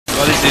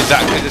Well, this is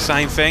exactly the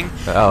same thing.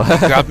 Oh. He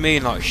grabbed me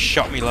and like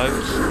shot me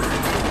loads.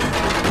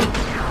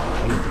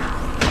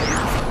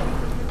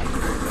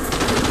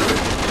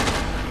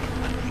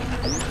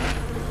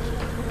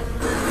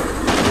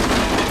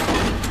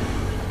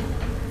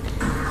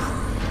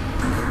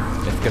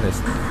 It's gonna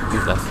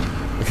use less.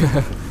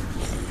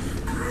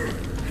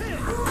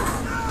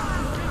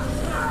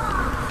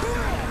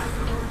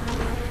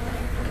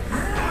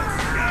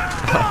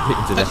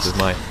 Into death with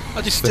mine.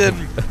 I just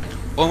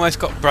almost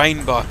got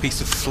brained by a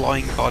piece of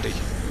flying body.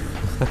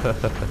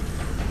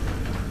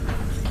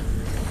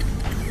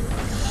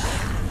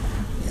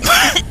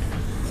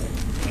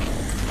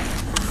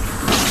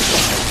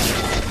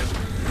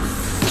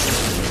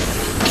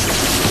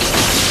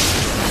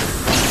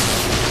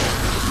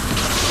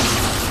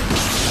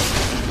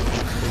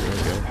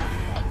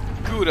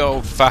 Good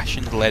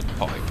old-fashioned lead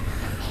pipe.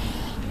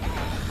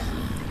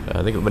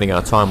 I think we're running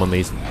out of time on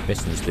these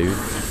missions, dude.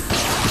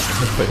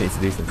 But I need to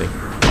do something. So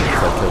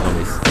I'll kill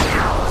zombies.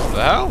 What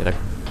the hell?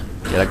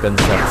 Yeah, that gun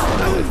sucks. I don't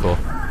know what it's for.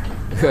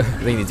 I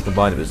think you need to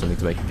combine it with something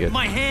to make it good.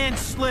 My hand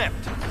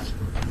slipped.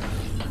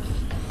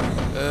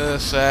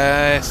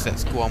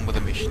 Let's go on with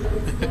the mission.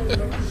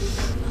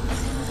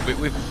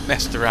 We've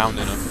messed around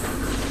enough.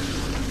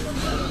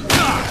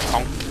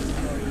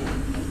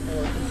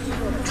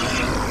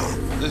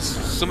 There's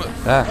some.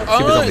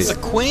 Oh, it's a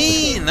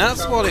queen.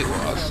 That's what it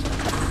was.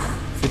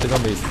 Shoot the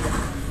zombies.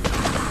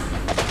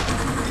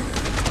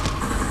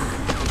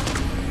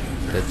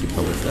 There's two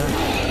bullets there.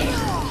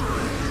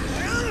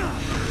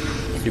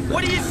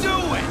 What are you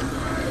doing?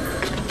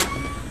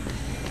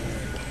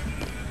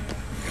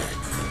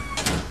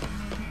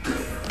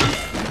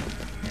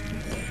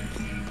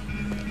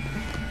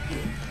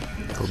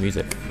 Cool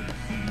music.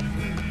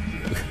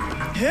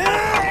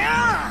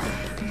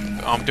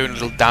 I'm doing a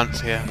little dance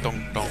here.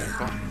 Dong, dong,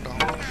 dong, dong.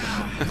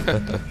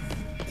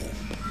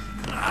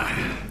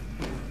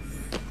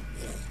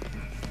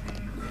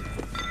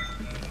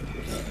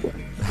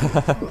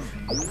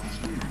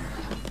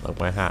 Like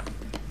my hat.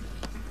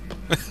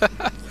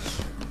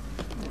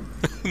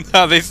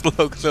 Now this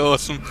looks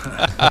awesome.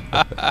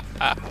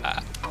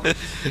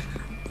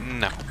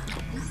 No.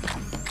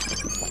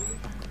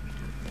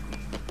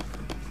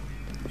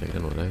 Take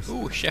one of those.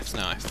 Ooh, chef's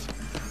knife.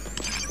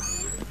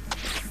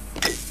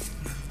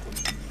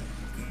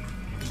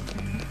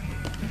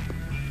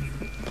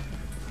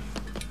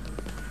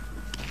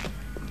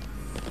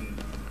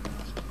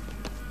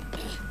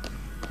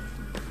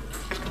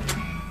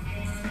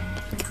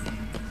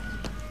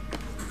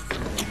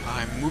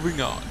 I'm moving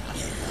on.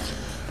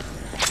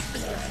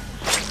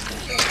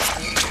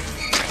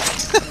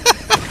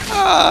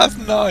 Ah, that's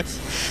nice.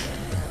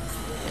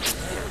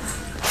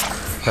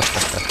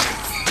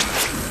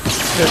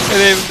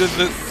 And even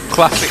the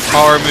classic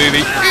horror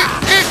movie.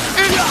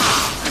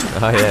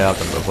 Oh yeah, I've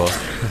done it before.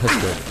 That's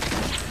good.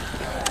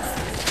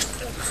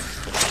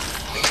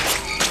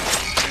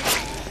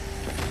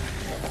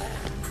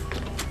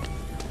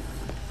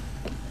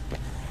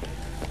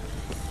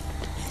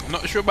 I'm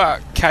not sure about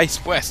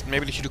Case West.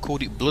 Maybe they should have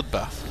called it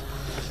Bloodbath.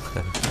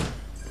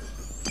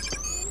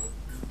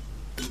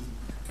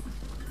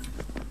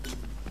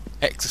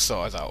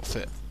 Exercise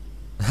outfit.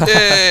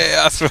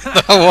 Yeah, that's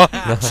what I want.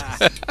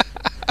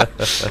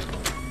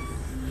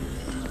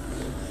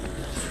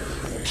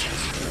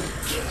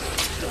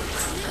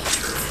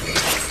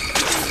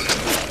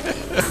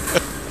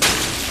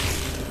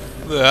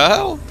 The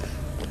hell?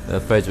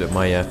 Afraid with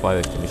my fire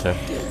extinguisher.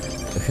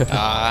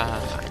 Ah.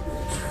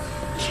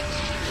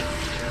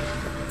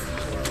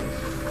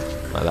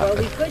 Like Well,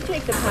 we that. could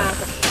take the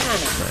path of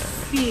panic,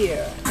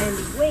 fear, and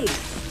wait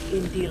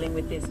in dealing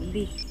with this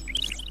leak.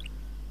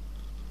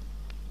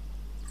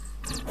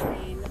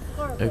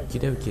 Okie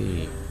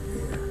dokie.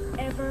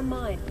 Ever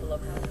mindful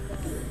of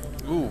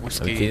how Ooh, Have we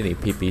seen whiskey. any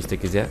PP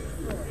stickers yet?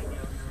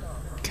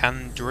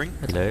 Can drink.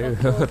 Hello,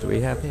 what do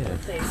we have here?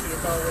 safety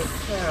is always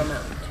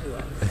paramount to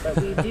us, but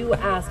we do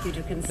ask you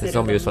to consider. The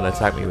zombie was the trying to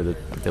attack me with a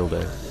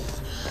dildo.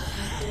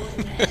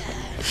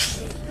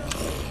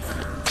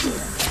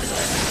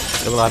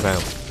 Double eyebrow.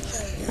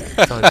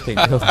 Tiny pink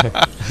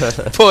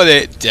dildo. Put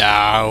it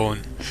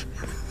down.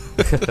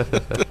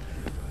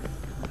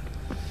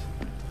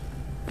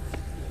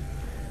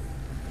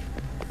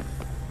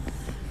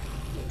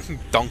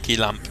 Donkey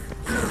lamp.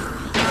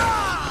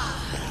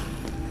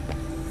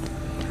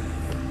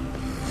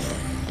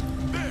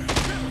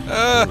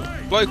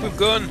 Bloke with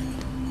gun.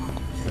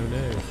 Oh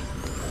no.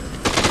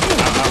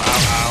 Ow,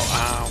 ow,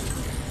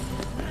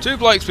 ow. Two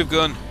blokes with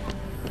gun.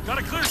 Got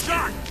a clear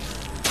shot.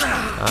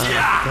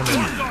 Ah, come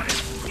on.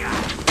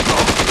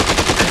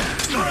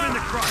 Got him in the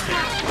crotch.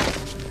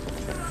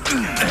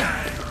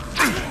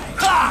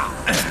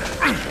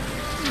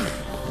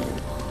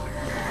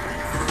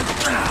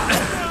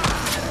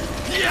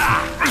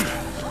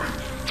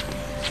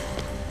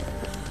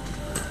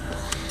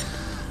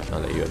 I'll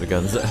let you have the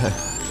guns. I'm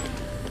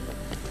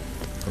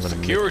gonna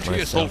Security mute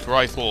myself. assault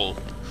rifle.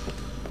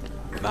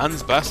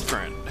 Man's best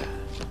friend.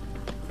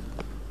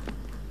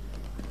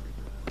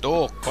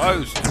 Door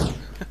closed.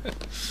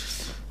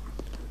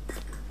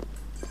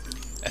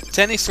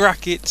 tennis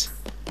racket,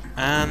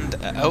 and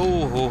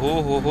oh ho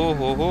ho ho ho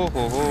ho ho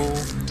ho ho.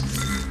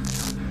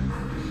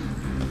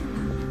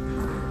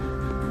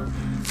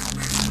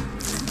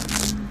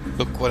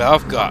 Look what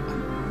I've got.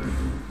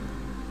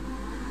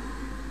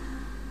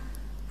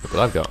 Look what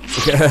I've got.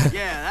 Yeah,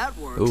 that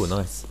works. Ooh,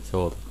 nice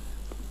sword.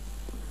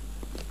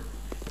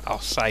 I'll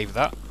save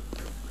that.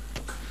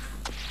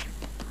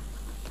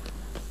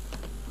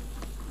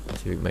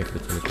 Let's see if we can make it a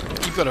tennis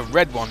racket. You've got a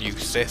red one, you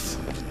Sith.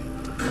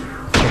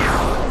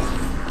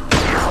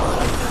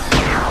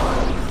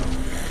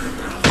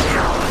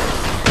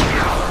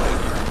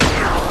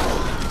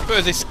 I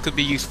suppose this could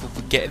be useful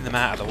for getting them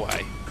out of the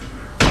way.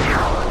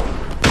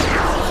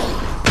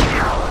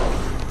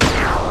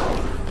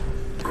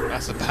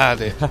 That's about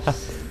it.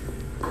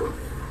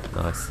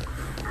 Nice.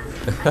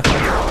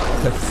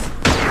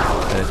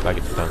 Tennis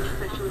racket found.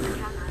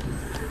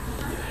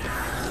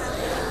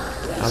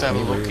 Let's have a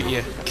look at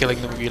you killing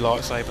them with your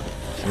lightsaber.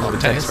 Oh,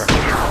 Tennis racket.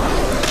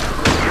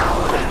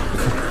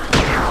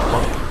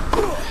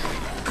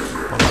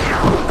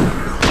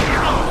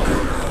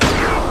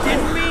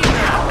 Didn't mean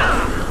that.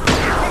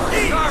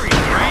 Sorry,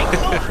 Frank.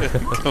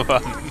 Come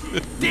on.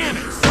 Damn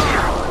it,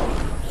 sorry.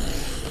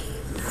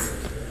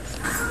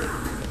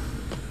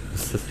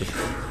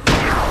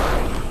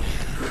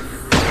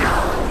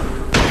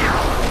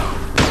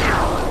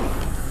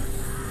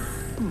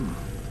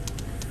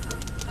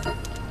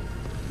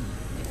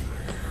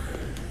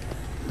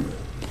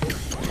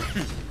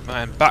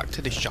 Man, back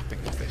to the shopping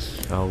office.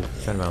 Oh,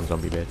 turn around,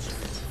 zombie bitch.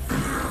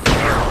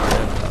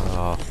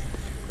 Oh.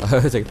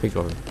 Take a picture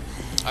of him.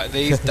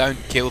 These don't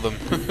kill them.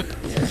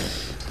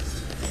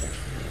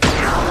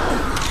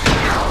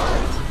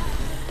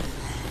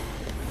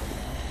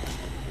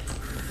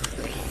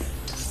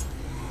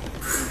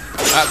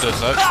 That does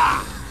though.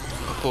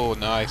 Oh,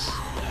 nice.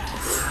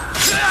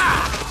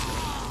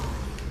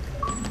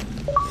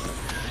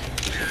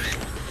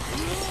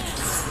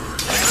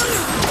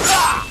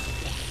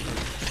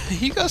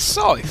 You got a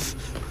scythe.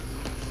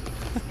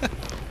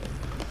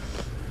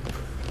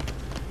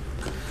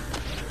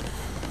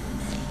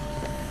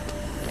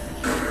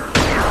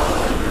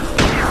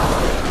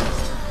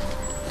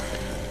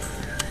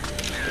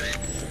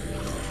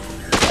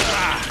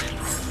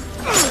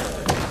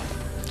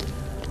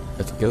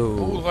 Let's go.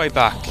 All the way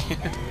back.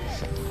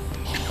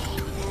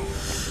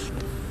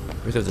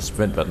 Wish there's a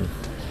sprint button.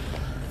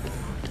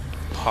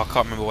 Oh, I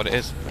can't remember what it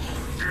is.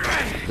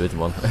 There isn't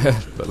one.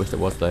 But I wish there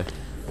was though.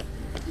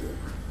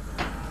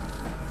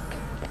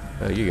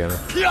 Oh, you go, man.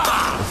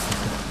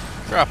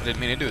 Crap, I didn't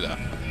mean to do that.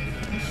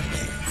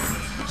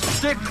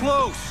 Stick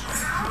close.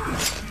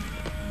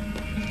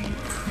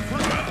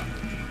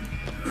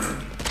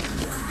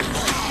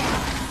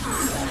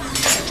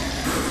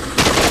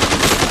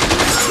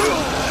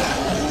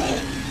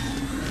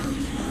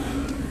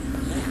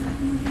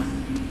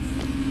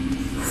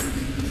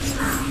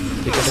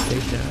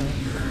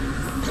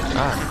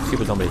 Ah,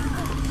 super zombie.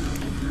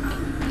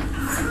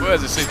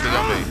 Where's the super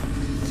zombie?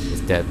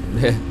 It's dead.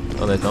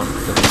 Oh, no, it's not.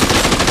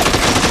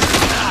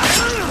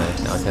 No,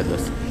 now it's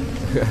headless.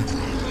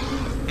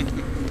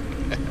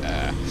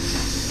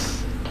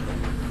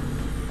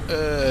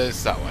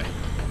 It's that way.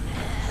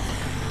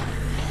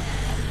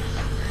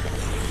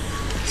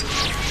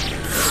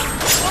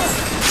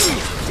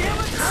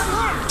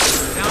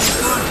 Down the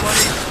front,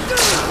 buddy.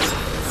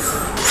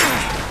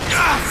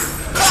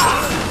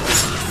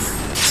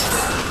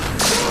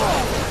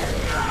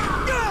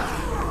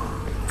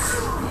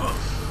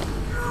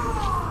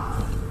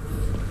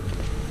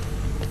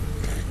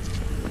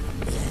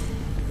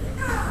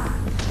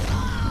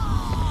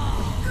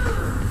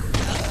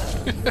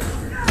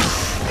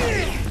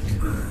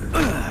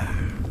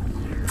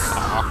 I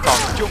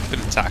can't jump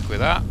and attack with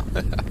that.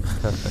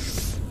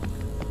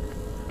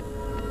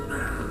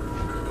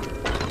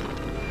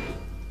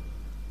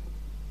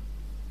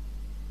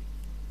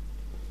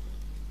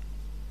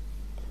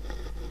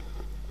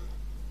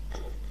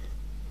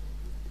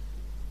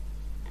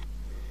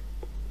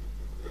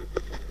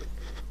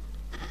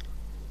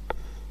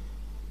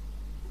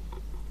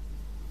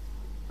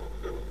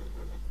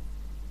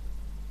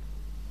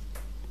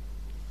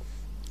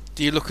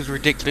 Do you look as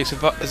ridiculous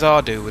as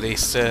I do with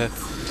this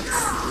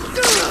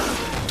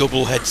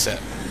double headset?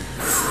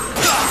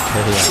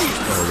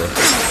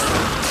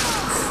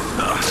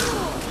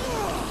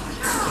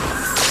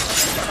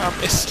 I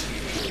missed.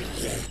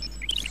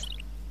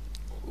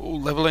 All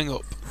levelling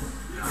up.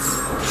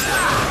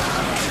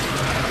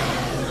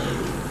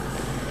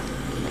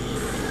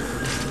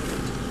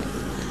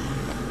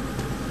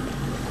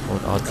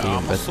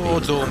 Oh, my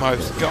sword's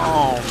almost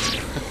gone.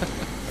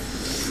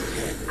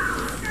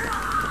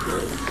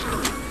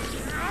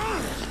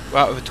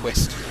 Right with a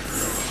twist.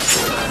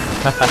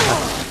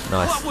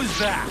 Nice. What was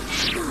that?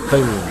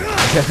 Boom.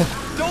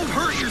 Don't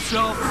hurt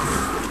yourself.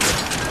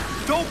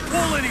 Don't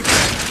pull anything.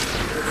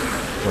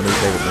 One of your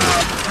favorite movies.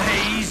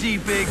 Hey, easy,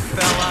 big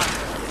fella.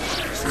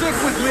 Stick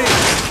with me.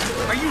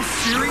 Are you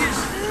serious?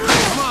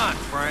 Come on,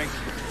 Frank.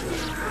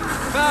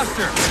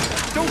 Faster.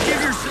 Don't give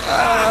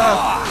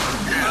yourself.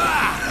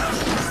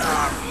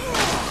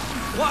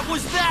 What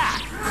was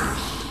that?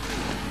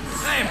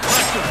 Hey,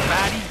 impressive,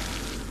 fatty.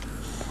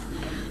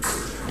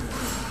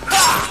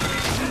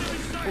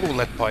 Oh,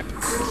 lead pipe.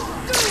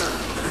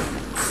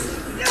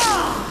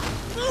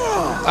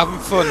 Having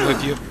fun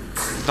with you.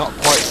 Not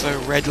quite so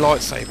red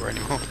lightsaber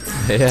anymore.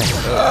 Yeah.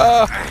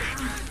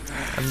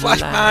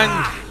 Flashbang!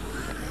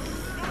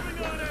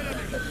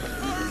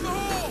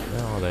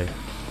 Where are they?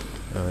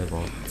 Oh, there's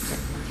one.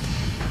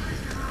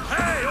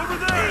 Hey, over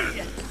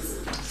there!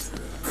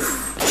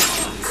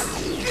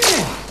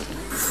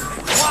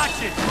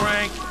 Watch it,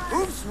 Frank.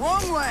 Oops,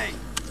 wrong way.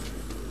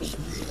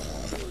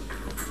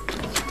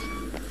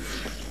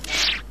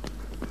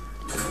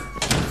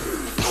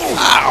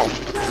 Ow!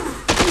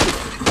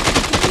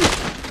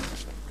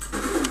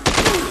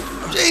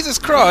 Jesus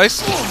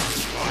Christ! Oh,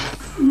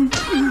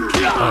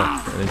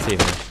 I didn't see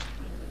him.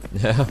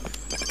 Yeah.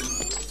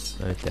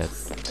 No, dead.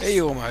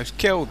 He almost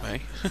killed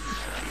me.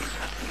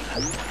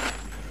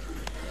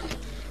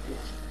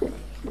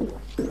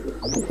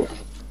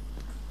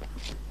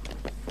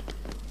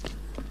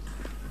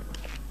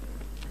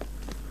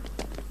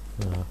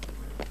 Oh.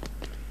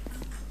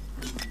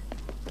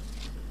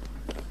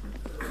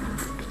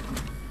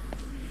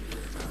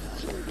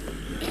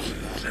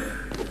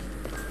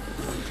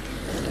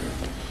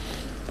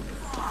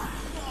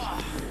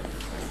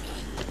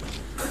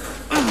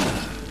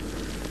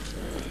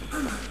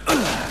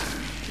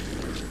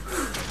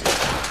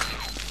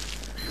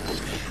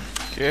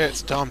 Yeah,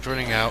 it's time's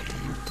running out.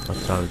 My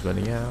time's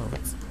running out.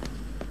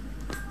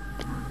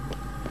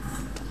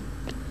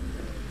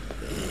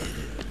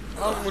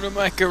 I'm gonna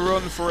make a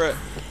run for it.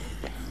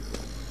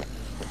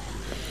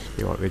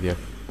 You want with you?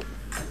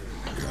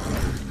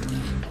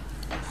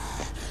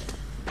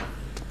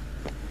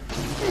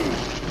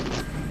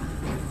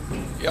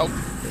 Yup.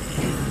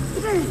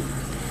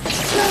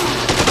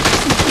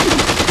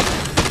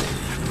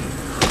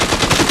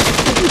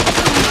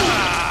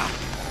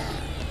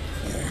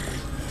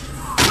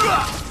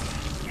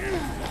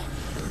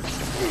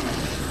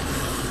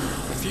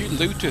 A few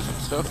looters and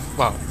stuff.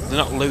 Well, they're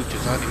not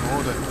looters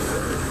anymore,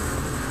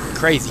 they're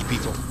crazy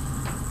people.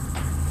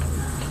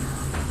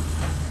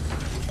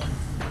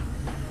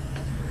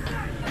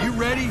 You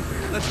ready?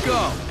 Let's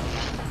go.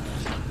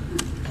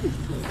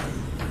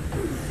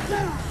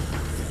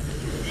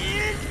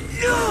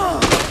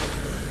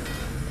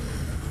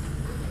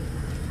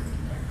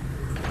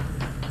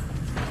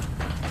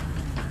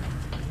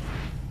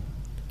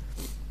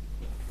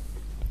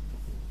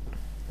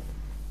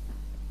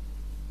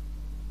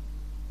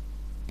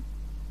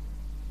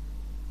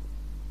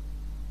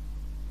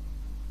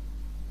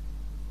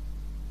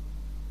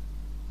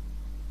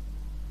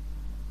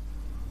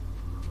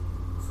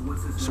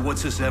 So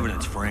what's this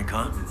evidence, Frank,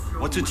 huh?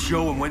 What's it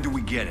show and when do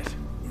we get it?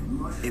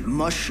 It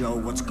must show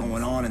what's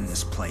going on in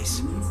this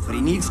place. But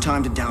he needs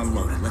time to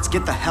download it. Let's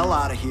get the hell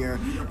out of here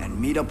and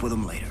meet up with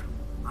him later.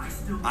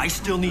 I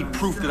still need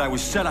proof that I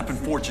was set up in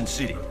Fortune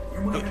City.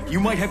 Look, you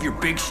might have your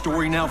big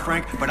story now,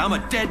 Frank, but I'm a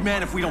dead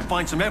man if we don't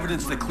find some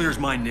evidence that clears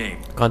my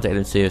name. Can't take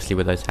them seriously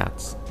with those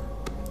hats.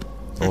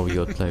 Or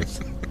your clothes.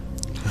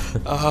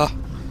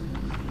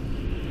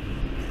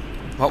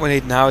 What we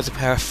need now is a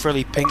pair of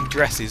frilly pink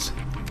dresses.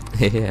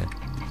 Yeah.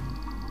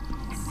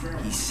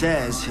 He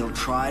says he'll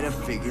try to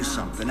figure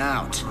something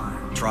out.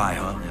 Try,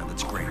 huh? Yeah,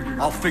 that's great.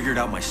 I'll figure it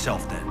out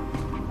myself then.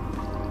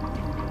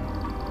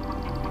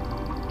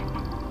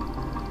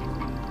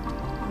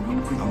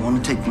 I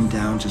want to take them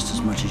down just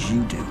as much as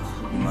you do.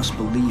 You must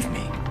believe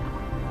me.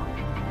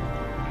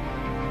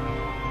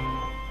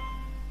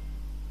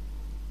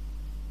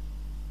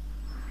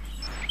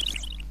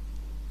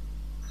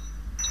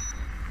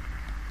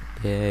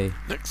 Yay.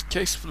 Next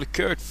case will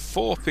occur at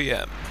 4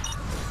 PM.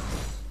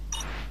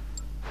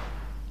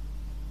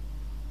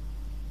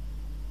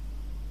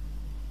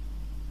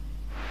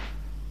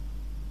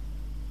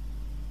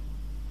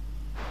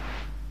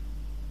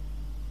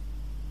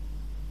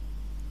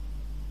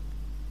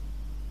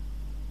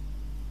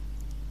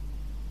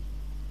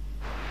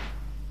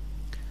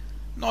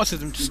 Nice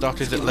of them to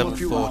start it at level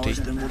 40.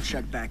 Then we'll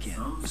check back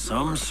in.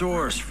 Some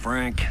source,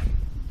 Frank.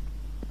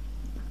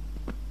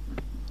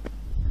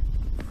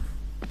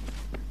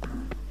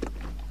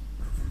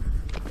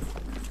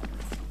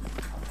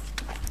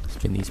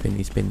 Spinny,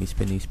 spinny, spinny,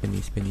 spinny,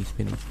 spinny, spinny,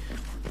 spinny.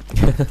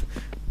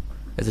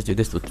 Let's just do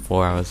this for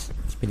 4 hours.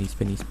 Spinny,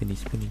 spinny, spinny,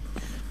 spinny.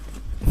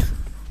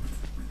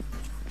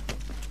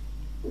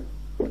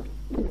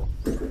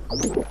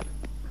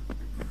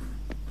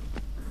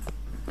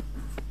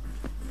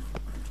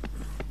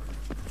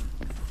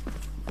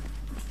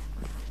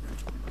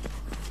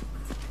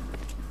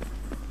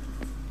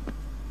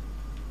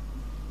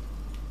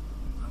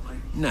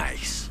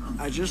 Nice.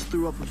 I just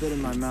threw up a bit in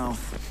my mouth.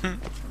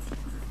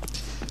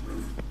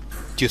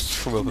 Just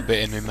threw up a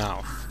bit in my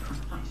mouth.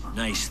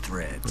 Nice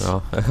threads.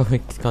 Oh, I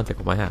can't take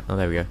off my hat. Oh,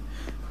 there we go.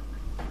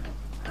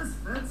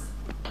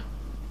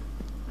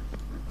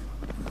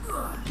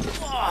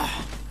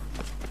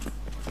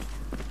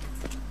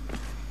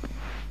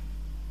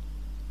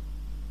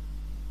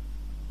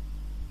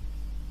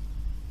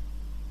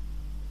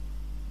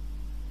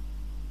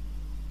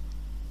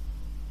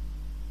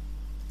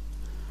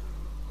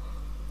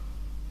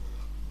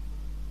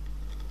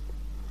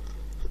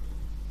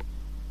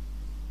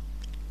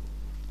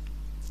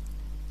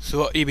 So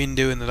what have you been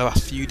doing the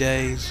last few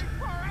days?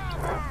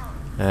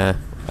 I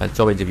had a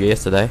job interview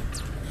yesterday.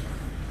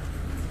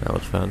 That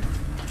was fun.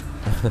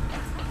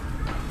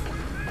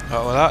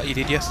 What was that you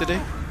did yesterday?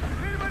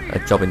 A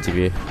job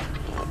interview.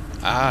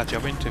 Ah,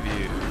 job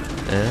interview.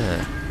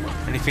 Yeah.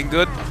 Anything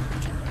good?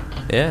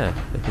 Yeah,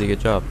 they did a good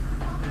job.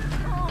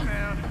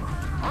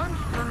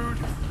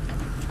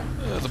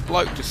 There's a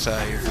bloke to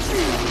save.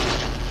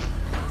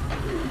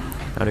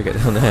 How do we get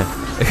down there?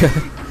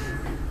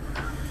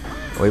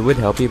 We would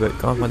help you, but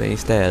can't find any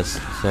stairs. So,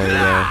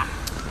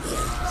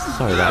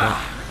 sorry about that.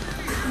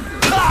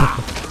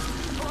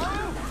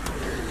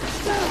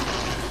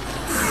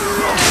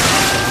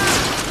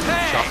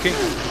 Shocking.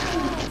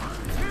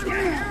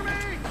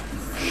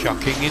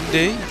 Shocking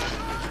indeed.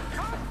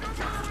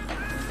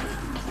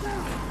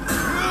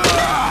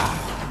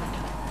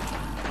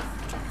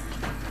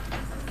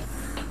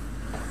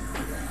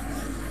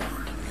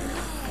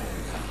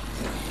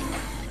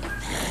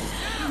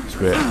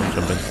 Screw it, I'm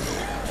jumping.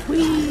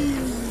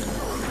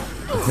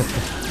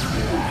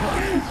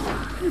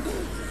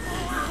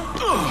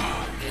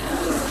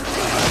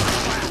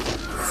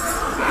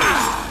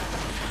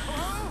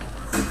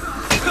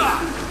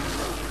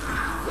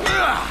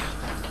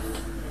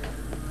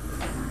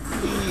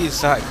 Is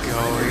that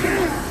going?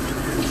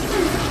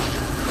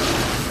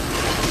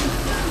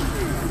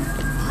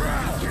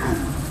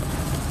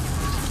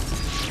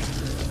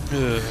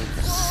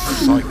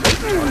 Psycho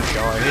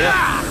guy here.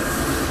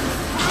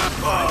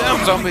 Down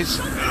zombies.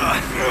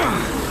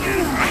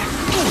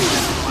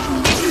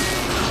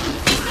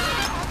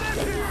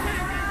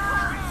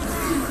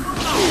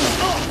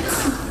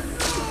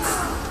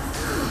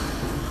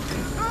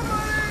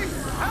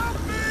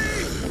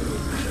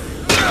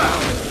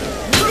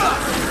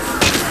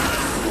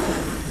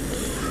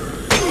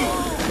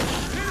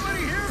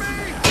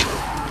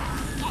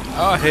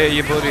 I hear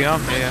you, buddy,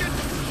 I'm here.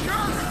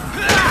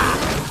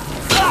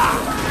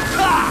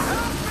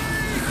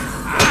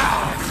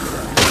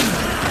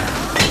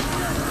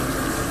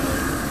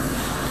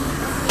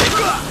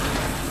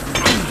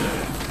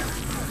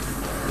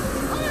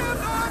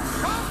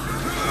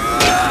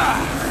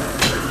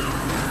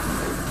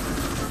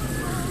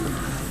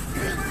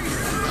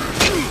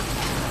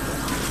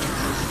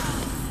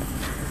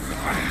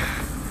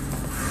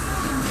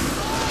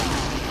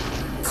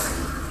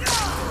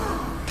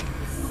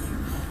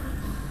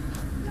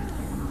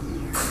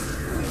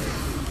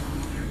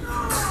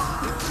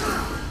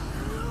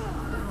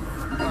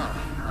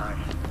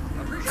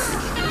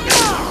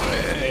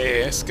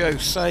 Let's go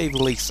save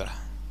Lisa.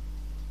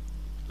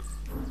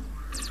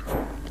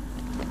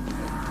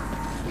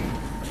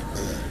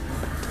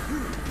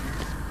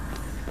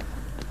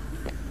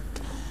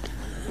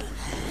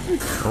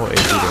 What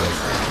is he doing?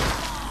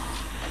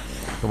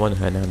 Come on,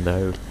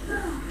 Hernando.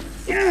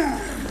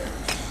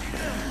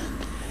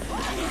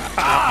 Ow,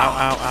 ow,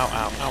 ow, ow,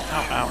 ow,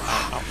 ow, ow, ow,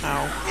 ow,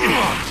 ow.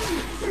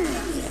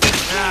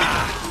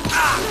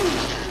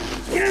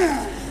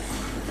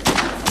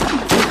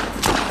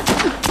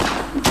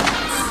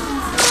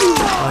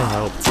 I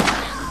helped.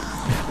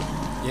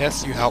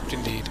 Yes, you helped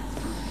indeed.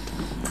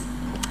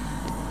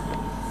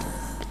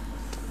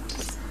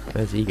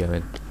 Where's he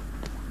going?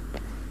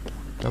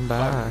 Come I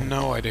back. have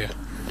no idea.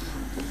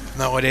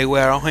 No idea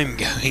where I'm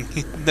going.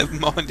 Never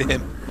mind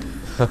him.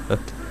 I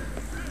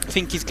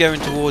think he's going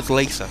towards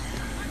Lisa.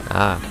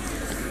 Ah.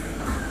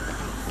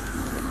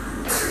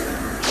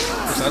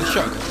 Is that a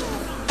shotgun?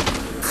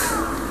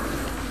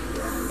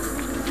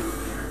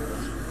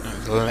 No,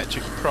 it's an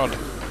electric prod.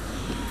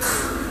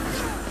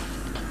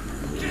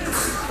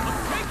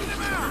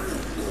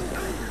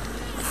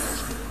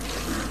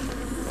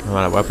 I'm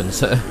out of weapons.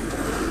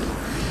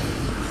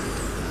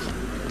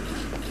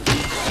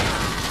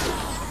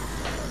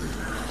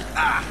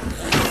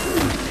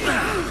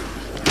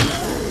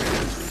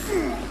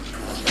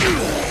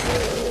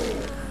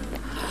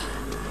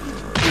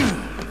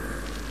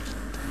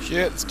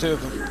 Shit, there's two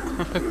of them.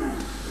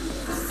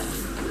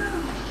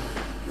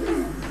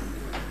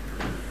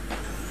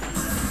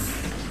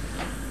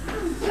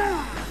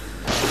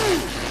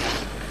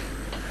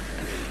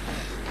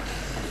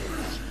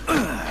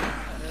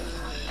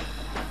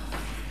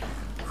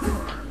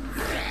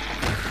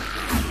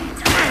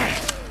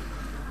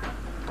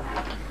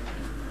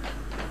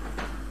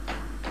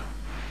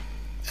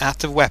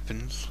 Out of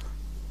weapons.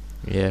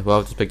 Yeah, well,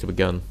 I've just picked up a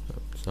gun,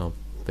 so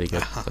pretty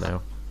good for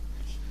now.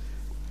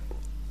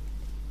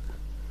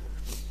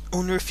 I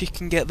wonder if you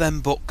can get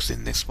them books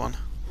in this one.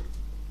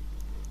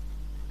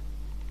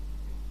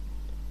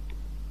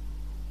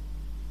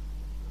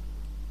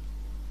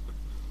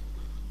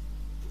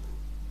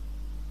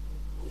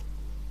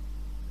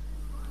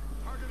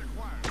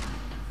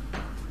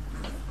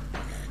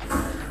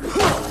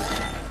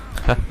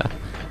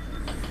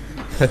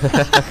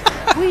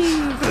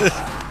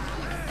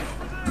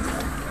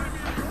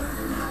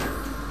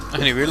 I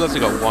only realised I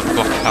got one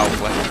block of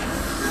health left.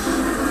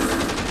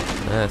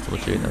 Yeah, that's what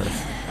shooting at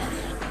us.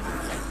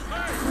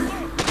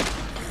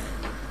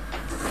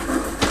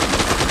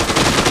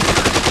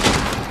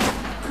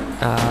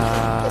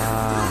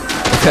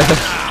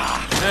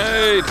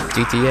 Hey!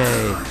 Exploded! GTA!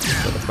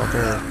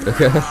 Motherfucker!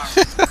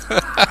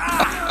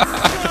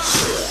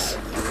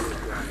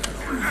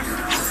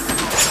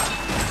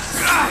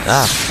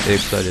 Ah! It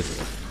exploded.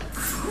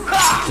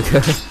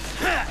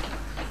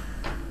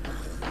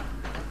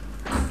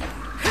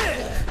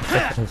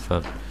 That's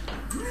fun.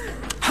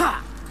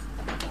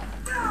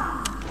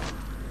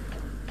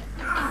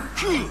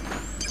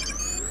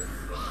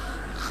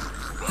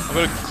 I've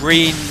got a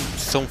green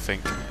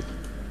something.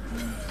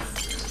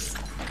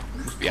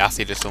 Must be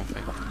acid or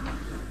something.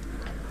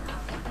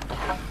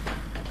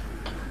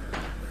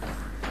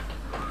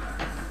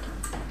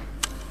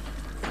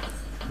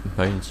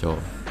 Bone saw.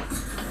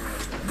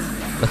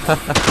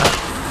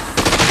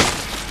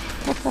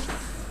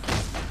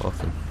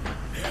 Awesome.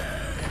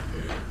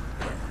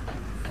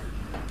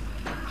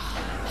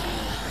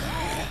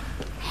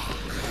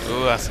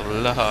 Oh, that's a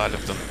lot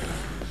of them.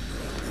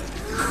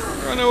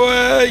 Run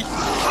away!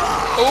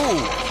 Oh!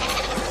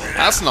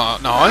 That's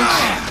not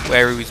nice.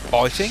 Where he was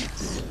biting.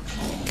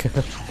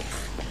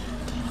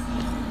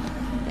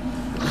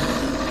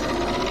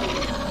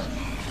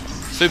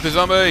 Super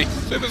zombie!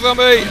 Super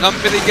zombie! I'm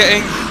really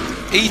getting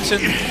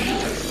eaten.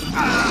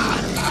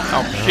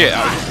 Oh shit,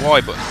 that was a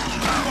Y button.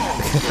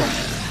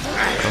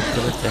 I'm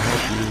coming to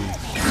help you.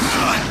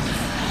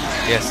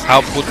 Yes,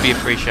 help would be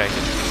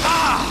appreciated.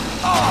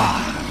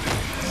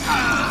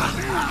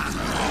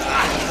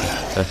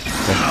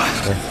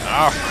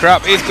 Oh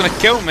crap, he's gonna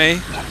kill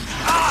me.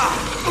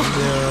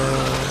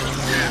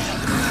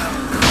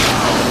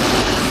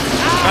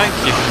 Thank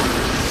you.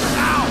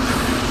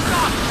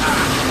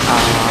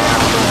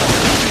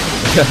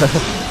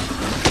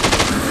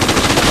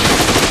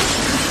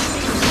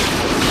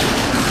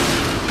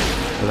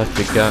 I left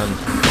the gun.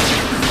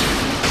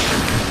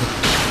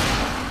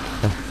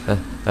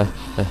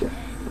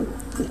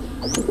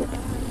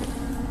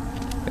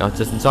 I was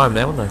just in time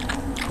there, wasn't I?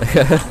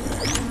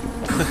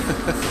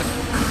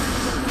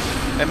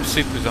 Them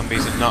super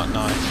zombies are not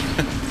nice.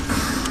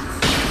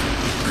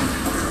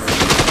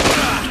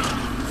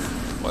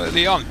 What are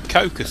they on?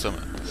 Coke or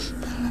something?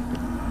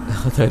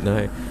 I don't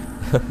know.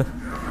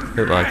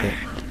 Look like it.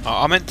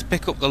 Oh, I meant to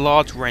pick up the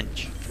large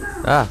wrench.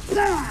 Ah!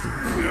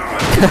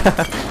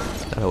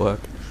 That'll work.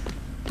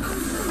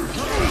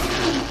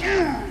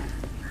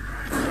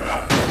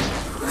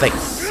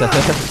 Thanks!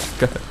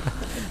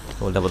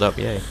 All leveled up,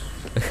 yay.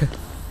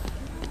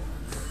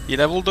 You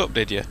leveled up,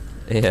 did you?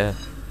 Yeah.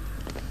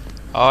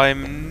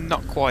 I'm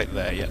not quite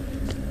there yet.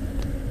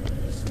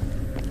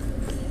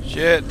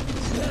 Shit!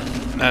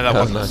 No, that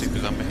wasn't nice. a super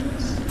zombie.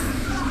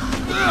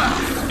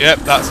 Yep,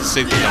 that's a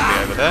super zombie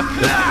over there.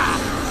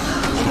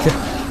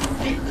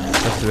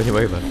 That's really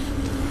over.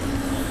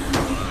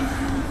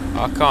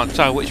 I can't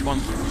tell which one.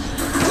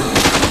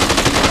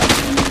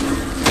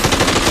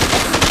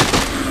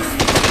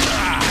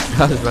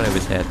 I just ran over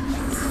his head.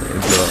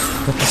 It blew up.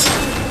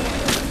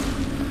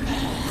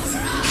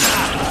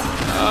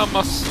 Oh,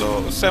 my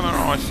sword,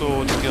 samurai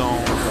sword's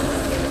gone.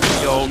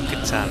 The old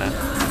katana.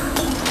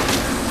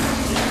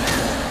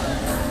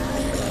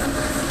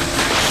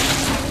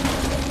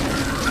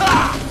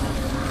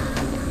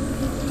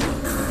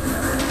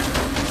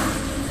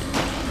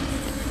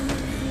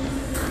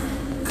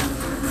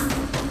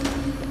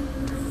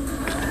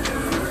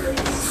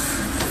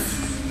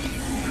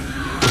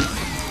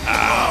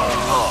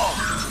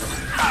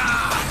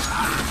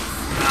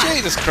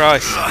 Jesus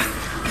Christ.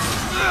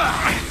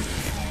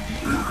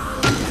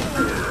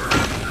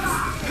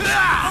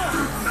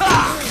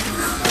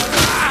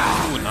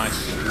 Ooh, nice.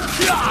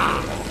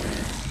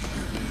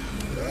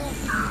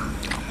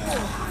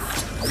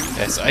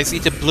 Yes, I see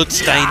the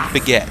bloodstained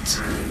baguette.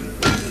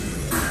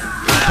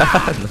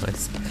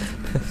 Nice.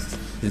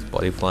 His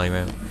body flying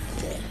around.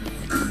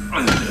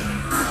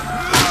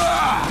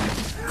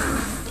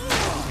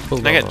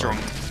 Can I get drunk?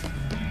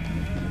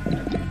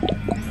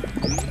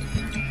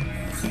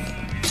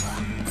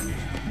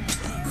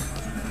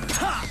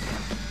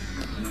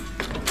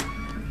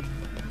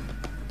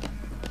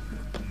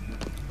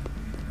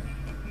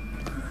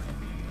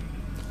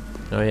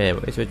 Oh yeah,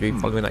 but it's supposed to be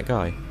following that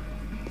guy.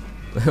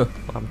 What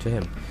happened to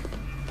him?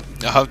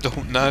 I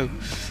don't know.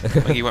 I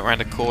think he went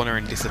around a corner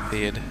and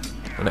disappeared.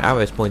 Well, the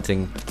arrow's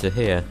pointing to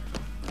here.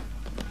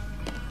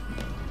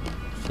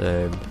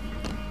 So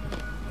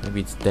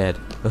maybe it's dead.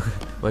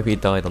 Maybe he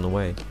died on the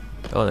way.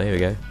 Oh no, here we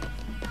go.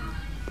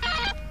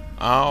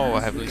 Oh,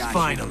 I have this.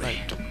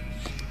 Finally.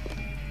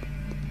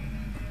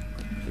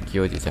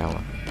 Security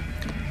tower.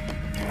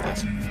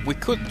 Yes. We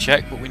could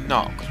check, but we're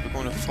not, because we're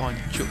going to find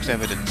Chuck's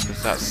evidence,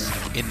 because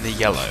that's in the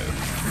yellow.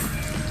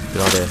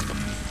 Good idea.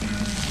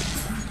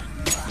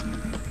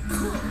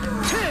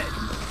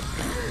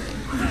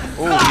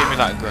 Oh, give me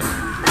that gun.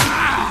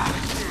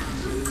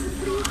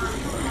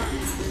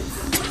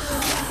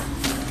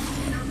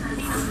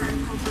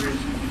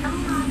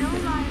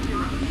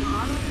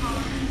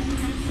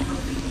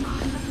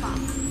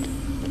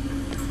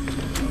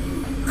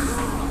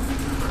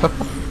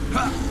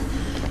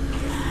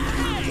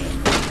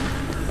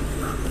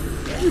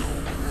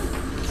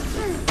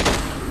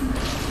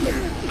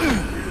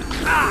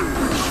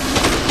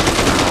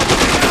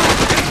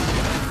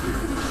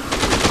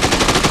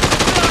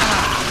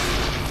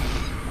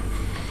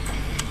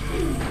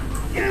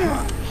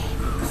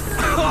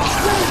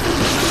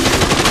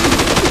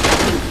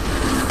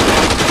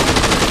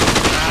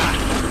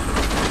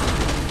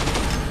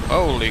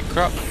 Holy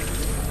crap.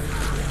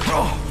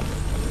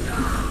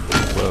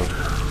 Whoa.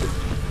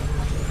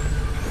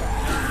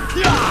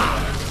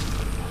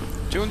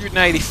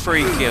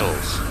 283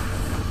 kills.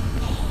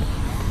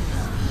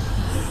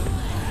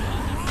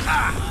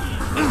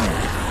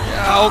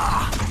 Help!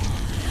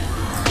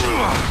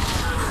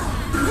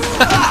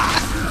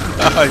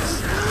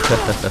 Nice.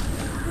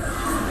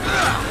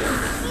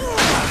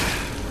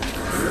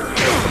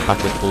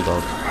 Backward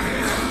bulldog.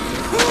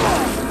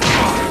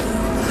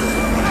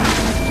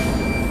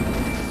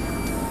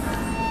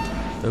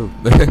 Oh,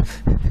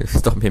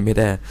 stop me in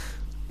midair.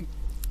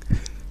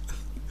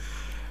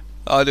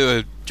 I'll do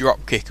a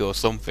drop kick or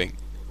something.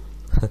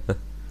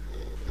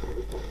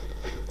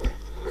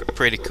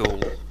 Pretty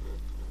cool.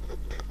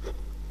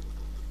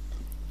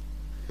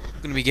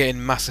 I'm gonna be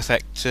getting Mass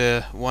Effect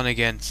 1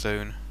 again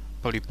soon.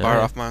 Probably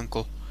borrow off my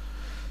uncle.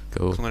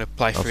 Cool. So I'm gonna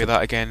play through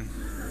that again.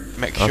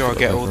 Make sure I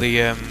get all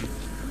the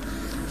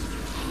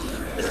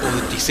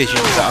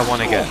decisions that I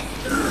want to get.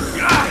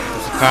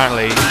 Because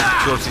apparently,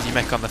 the choices you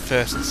make on the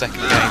first and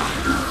second game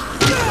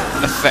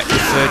affect the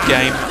third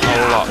game a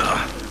lot.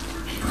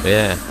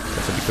 Yeah,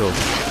 that should be cool.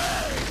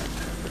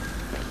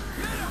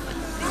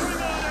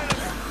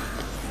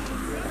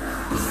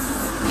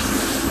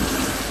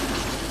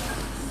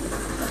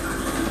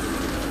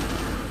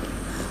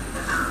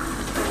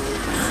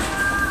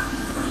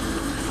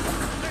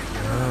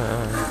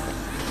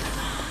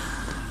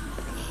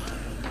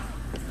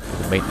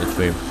 The maintenance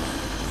room.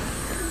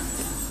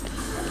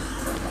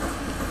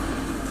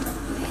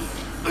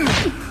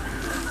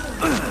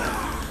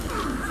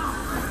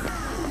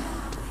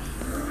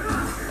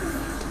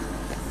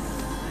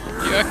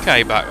 You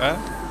okay back there?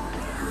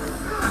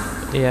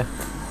 Yeah.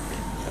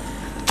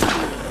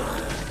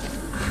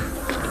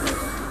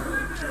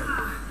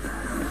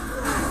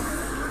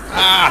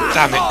 Ah,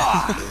 damn it!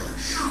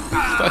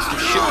 Supposed to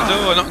shut the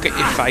door, not get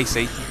your face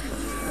eaten.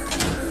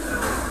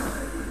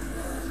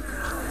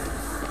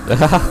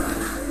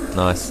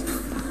 Nice.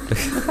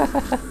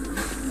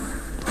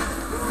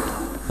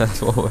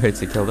 That's one way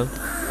to kill them.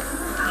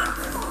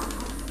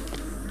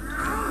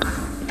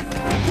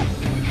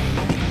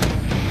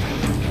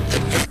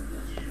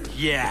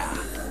 Yeah.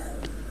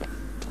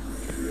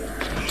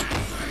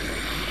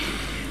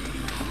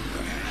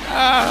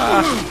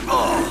 Ah,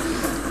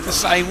 the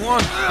same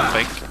one, I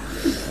think.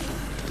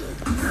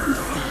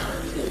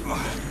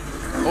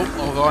 Oh,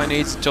 all I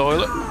need's a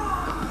toilet.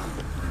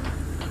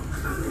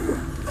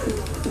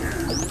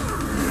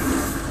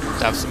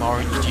 To have some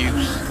orange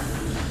juice.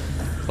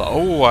 But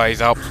always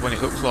helps when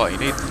it looks like you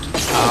need.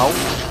 Ow!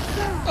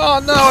 Oh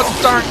no,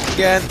 it's dark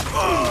again.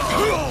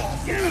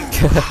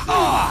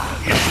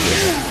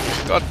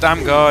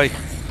 Goddamn guy.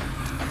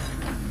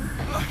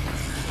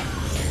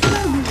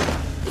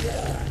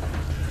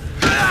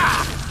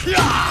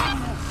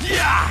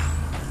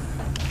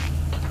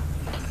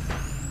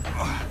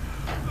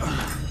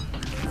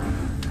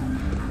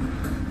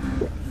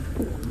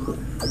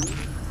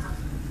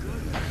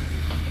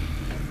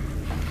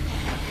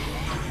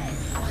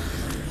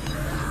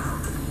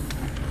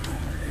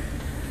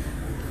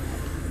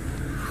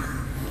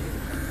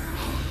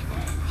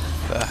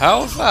 The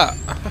hell's that?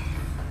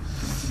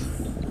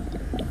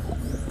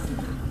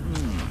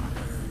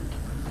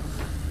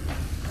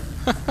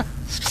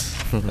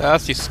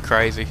 That's just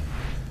crazy.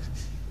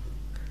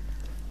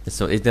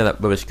 So it's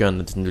that rubbish gun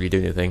that doesn't really do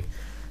anything.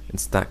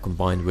 It's that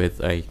combined with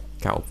a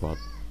cattle prod.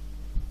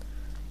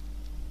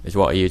 It's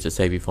what I use to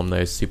save you from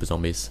those super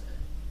zombies.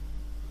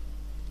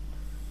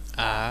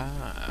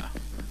 Ah.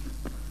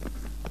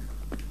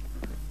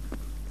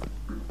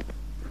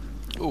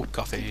 Ooh,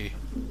 coffee.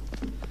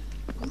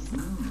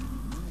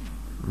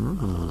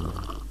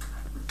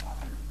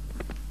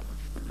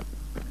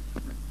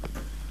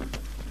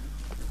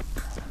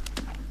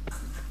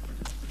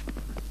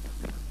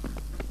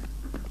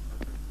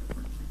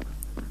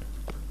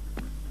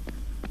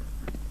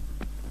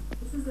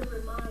 This is a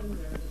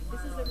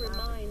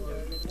reminder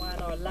that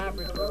while our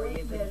laboratory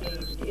is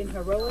engaged in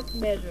heroic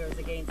measures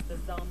against the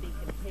zombie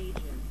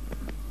contagion,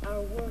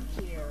 our work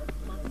here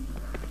must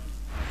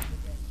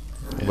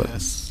Yeah,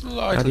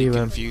 slightly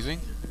confusing.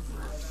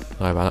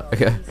 Sorry about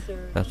that. Okay,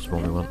 that's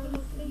what we want.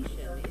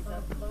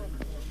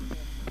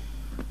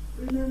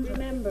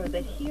 Remember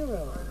that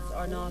heroes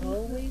are not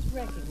always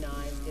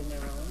recognized in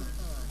their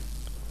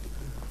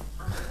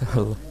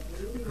own time.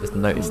 Just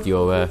noticed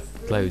your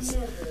clothes.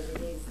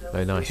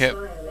 Very nice. Yep,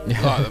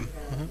 like them.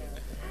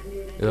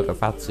 You look like a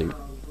fat suit.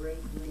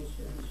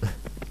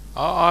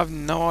 I have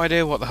no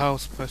idea what the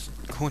hell's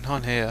going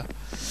on here.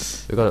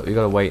 We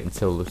gotta wait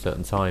until a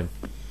certain time.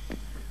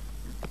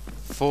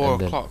 4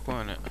 And then- o'clock,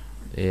 wasn't it?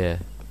 Yeah,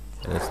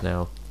 and it's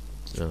now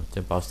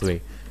 10 past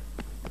 3.